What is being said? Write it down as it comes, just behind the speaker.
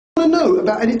want to know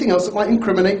about anything else that might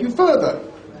incriminate you further.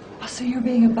 Oh, so you're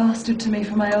being a bastard to me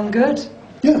for my own good?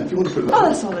 Yeah, if you want to put it that Oh, way.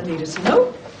 that's all I needed to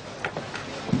know.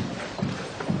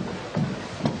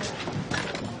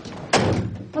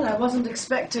 Well, I wasn't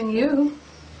expecting you.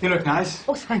 You look nice.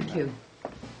 Oh, thank you.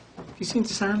 Have you seen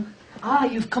Sam? Ah,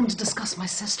 you've come to discuss my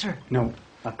sister. No,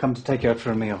 I've come to take you out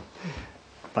for a meal.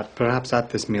 But perhaps at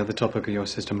this meal the topic of your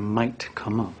sister might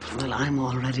come up. Well, I'm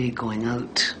already going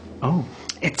out. Oh.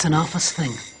 It's an office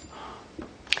thing.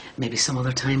 Maybe some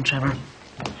other time, Trevor.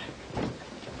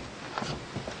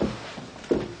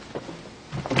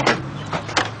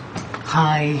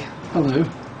 Hi. Hello.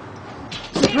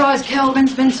 Surprised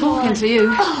Kelvin's been talking to you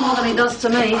more than he does to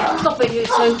me. Stop it, you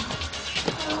two.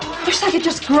 Wish they could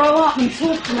just grow up and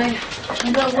talk to me.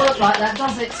 It don't work like that,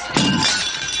 does it?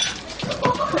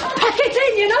 Pack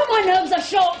it in, you know my nerves are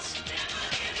shot.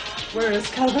 Where is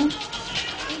Kelvin?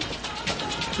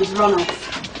 He's run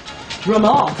off. Run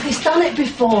off. He's done it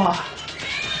before.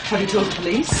 Have you told the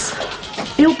police?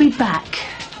 He'll be back.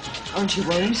 Aren't you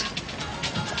worried?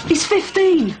 He's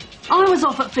 15. I was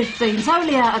off at 15,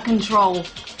 totally out of control.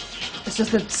 It's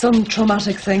just that some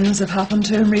traumatic things have happened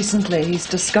to him recently. He's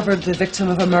discovered the victim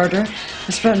of a murder.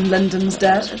 His friend Lyndon's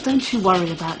dead. Don't you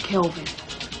worry about Kelvin.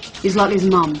 He's like his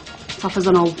mum, tough as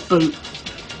an old boot.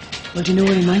 Well, do you know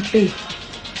where he might be?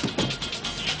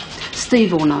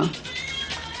 Steve will know.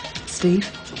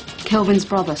 Steve? Kelvin's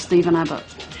brother, Stephen Abbott.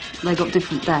 They got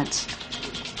different dads.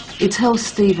 He tells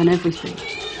Stephen everything.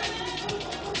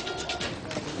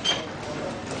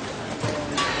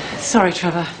 Sorry,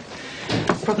 Trevor.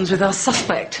 Problems with our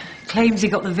suspect. Claims he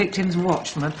got the victim's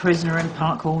watch from a prisoner in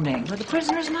Park Hall Nick. But the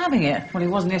prisoner isn't having it. Well, he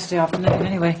wasn't yesterday afternoon,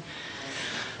 anyway.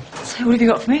 So, what have you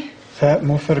got for me?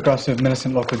 More photographs of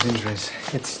Millicent Lockwood's injuries.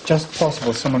 It's just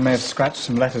possible someone may have scratched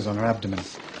some letters on her abdomen.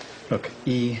 Look,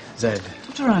 E-Z.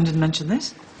 Dr. Ryan didn't mention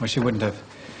this. Well, she wouldn't have.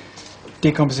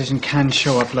 Decomposition can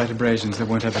show up light abrasions that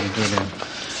won't have any drilling.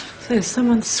 So,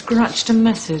 someone scratched a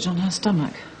message on her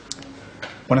stomach.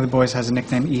 One of the boys has a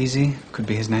nickname, Easy. Could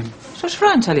be his name. Did Dr.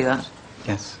 Ryan tell you that?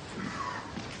 Yes.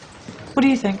 What do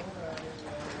you think?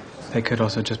 They could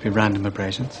also just be random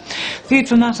abrasions. Viewed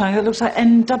from that angle, it looks like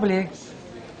NW.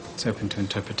 It's open to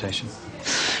interpretation.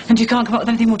 And you can't come up with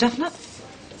anything more definite?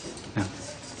 No.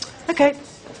 Okay.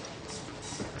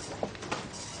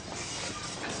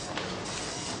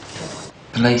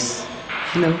 Police?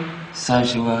 No.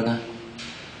 Social worker?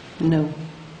 No.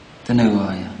 Then who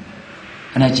are you?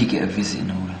 And how'd you get a visiting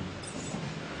order?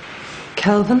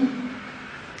 Kelvin?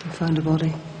 I found a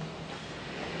body.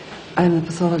 I'm the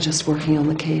pathologist working on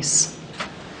the case.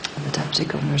 And the deputy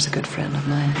governor's a good friend of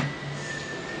mine.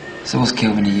 So what's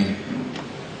Kelvin to you?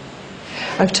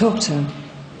 I've talked to him.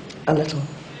 A little.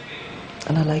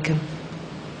 And I like him.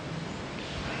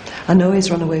 I know he's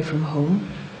run away from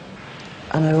home.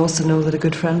 And I also know that a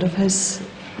good friend of his,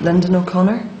 Lyndon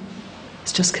O'Connor,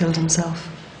 has just killed himself.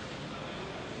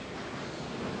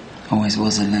 Always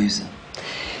was a loser.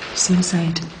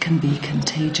 Suicide can be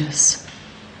contagious.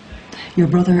 Your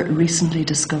brother recently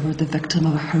discovered the victim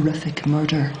of a horrific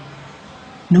murder.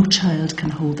 No child can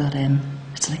hold that in.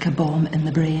 It's like a bomb in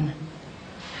the brain.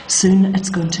 Soon it's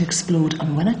going to explode,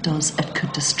 and when it does, it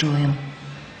could destroy him.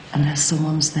 Unless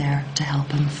someone's there to help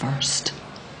him first.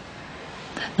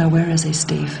 Now, where is he,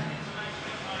 Steve?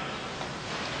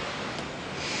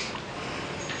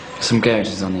 Some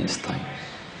garages on the estate.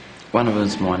 One of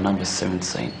them's mine, number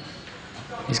 17.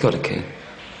 He's got a key.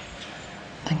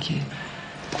 Thank you.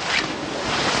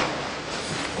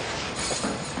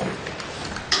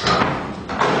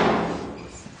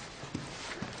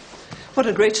 What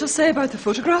did Rachel say about the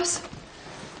photographs?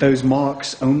 Those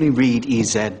marks only read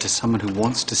EZ to someone who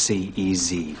wants to see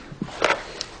EZ.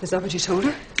 Is that what you told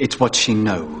her? It's what she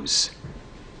knows.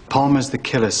 Palmer's the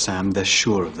killer, Sam. They're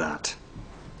sure of that.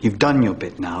 You've done your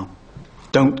bit now.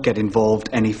 Don't get involved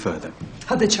any further.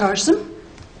 Have they charged them?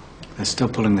 They're still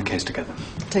pulling the case together.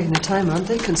 Taking their time, aren't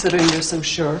they, considering you're so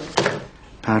sure?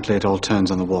 Apparently it all turns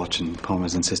on the watch, and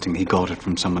Palmer's insisting he got it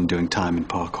from someone doing time in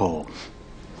Park Hall.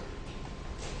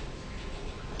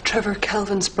 Trevor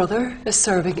Kelvin's brother is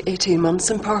serving 18 months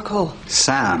in Park Hall.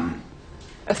 Sam!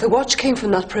 If the watch came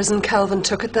from that prison, Kelvin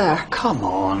took it there. Come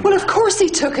on. Well, of course he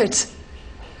took it.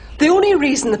 The only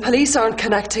reason the police aren't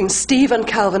connecting Steve and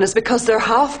Kelvin is because they're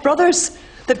half-brothers.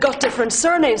 They've got different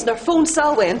surnames, and they're phone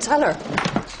Salway and tell her.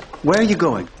 Where are you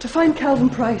going? To find Kelvin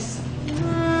Price.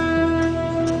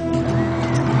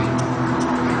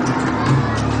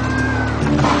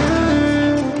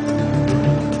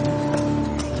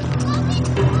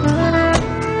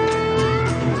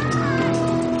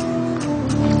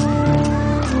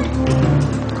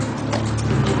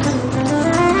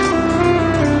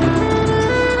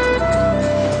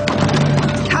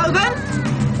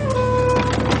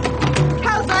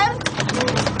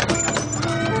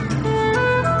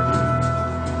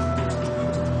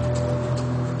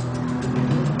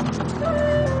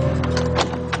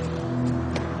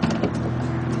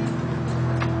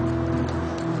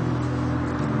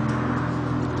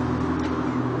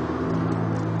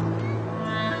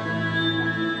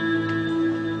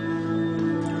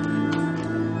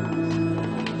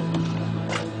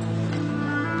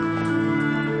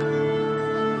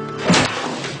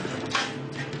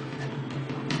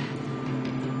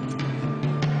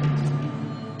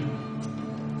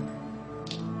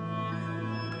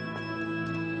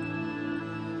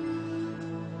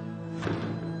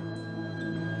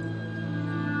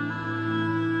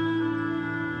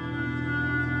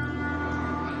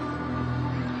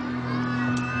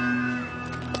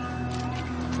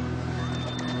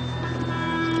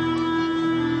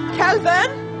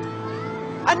 Kelvin!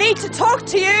 I need to talk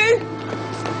to you!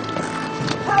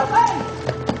 Kelvin!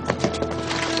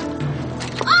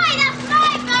 Oi, that's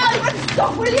right, though!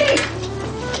 Stop, will you?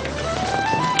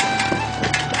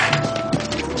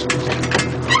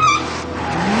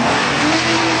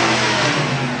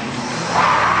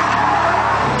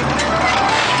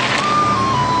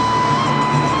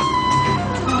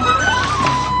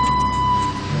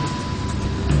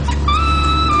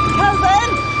 Kelvin!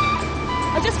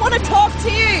 I just want to talk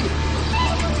to you!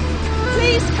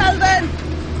 Please, Kelvin!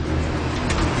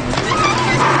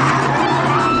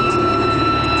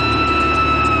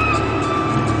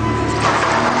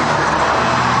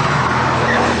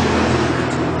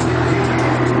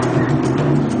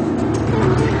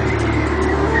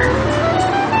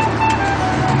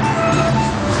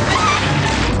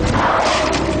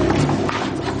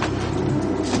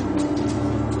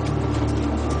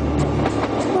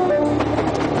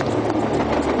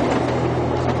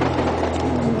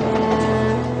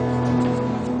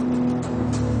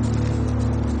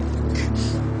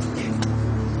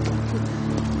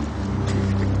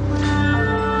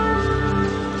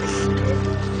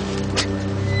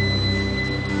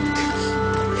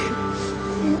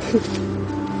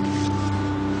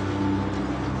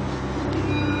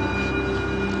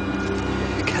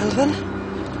 Kelvin?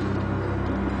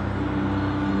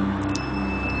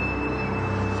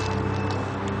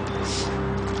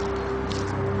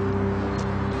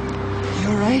 You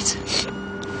all right?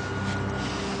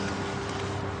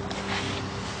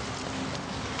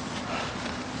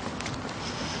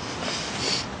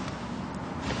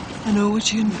 I know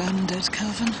what you and Ben did,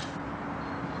 Kelvin.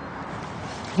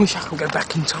 I wish I could go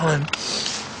back in time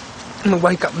and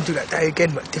wake up and do that day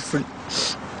again, but different.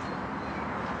 It's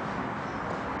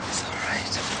all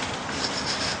right.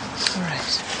 It's all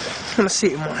right. And I see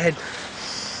it in my head.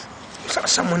 It's like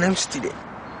someone else did it.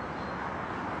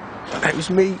 But it was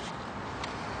me.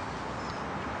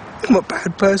 I'm a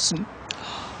bad person.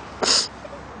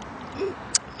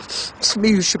 It's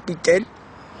me who should be dead.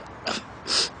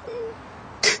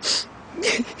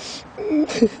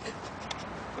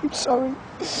 I'm sorry.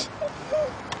 It's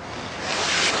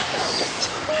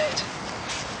all right.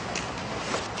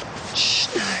 Shh,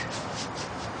 no.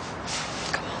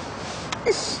 Come on.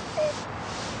 It's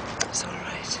all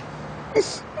right.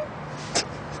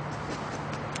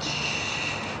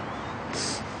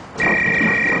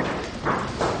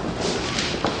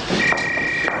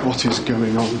 What is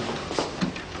going on?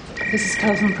 This is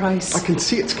Kelvin Price. I can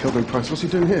see it's Kelvin Price. What's he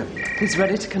doing here? He's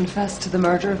ready to confess to the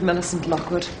murder of Millicent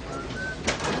Lockwood.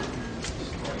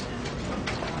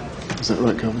 Is that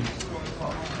right, Kelvin?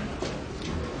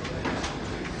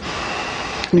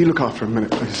 Can you look after him a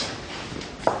minute, please?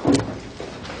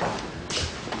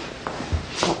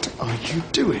 What are you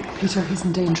doing? Peter, he's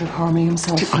in danger of harming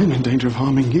himself. I'm in danger of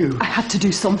harming you. I had to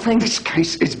do something. This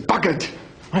case is buggered.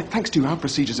 Right, thanks to you, our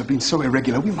procedures have been so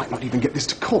irregular, we might not even get this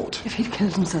to court. If he'd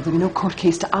killed himself, there'd be no court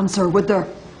case to answer, would there?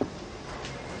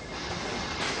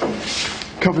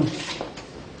 Kelvin,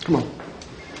 come on.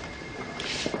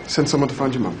 Send someone to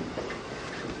find your mum.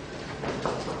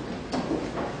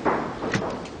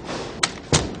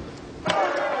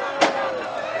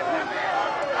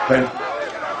 Ben.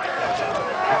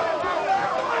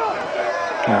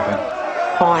 Now, Ben.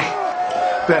 Hi.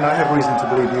 Ben, I have reason to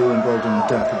believe you were involved in the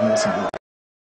death of Millicent Lockwood.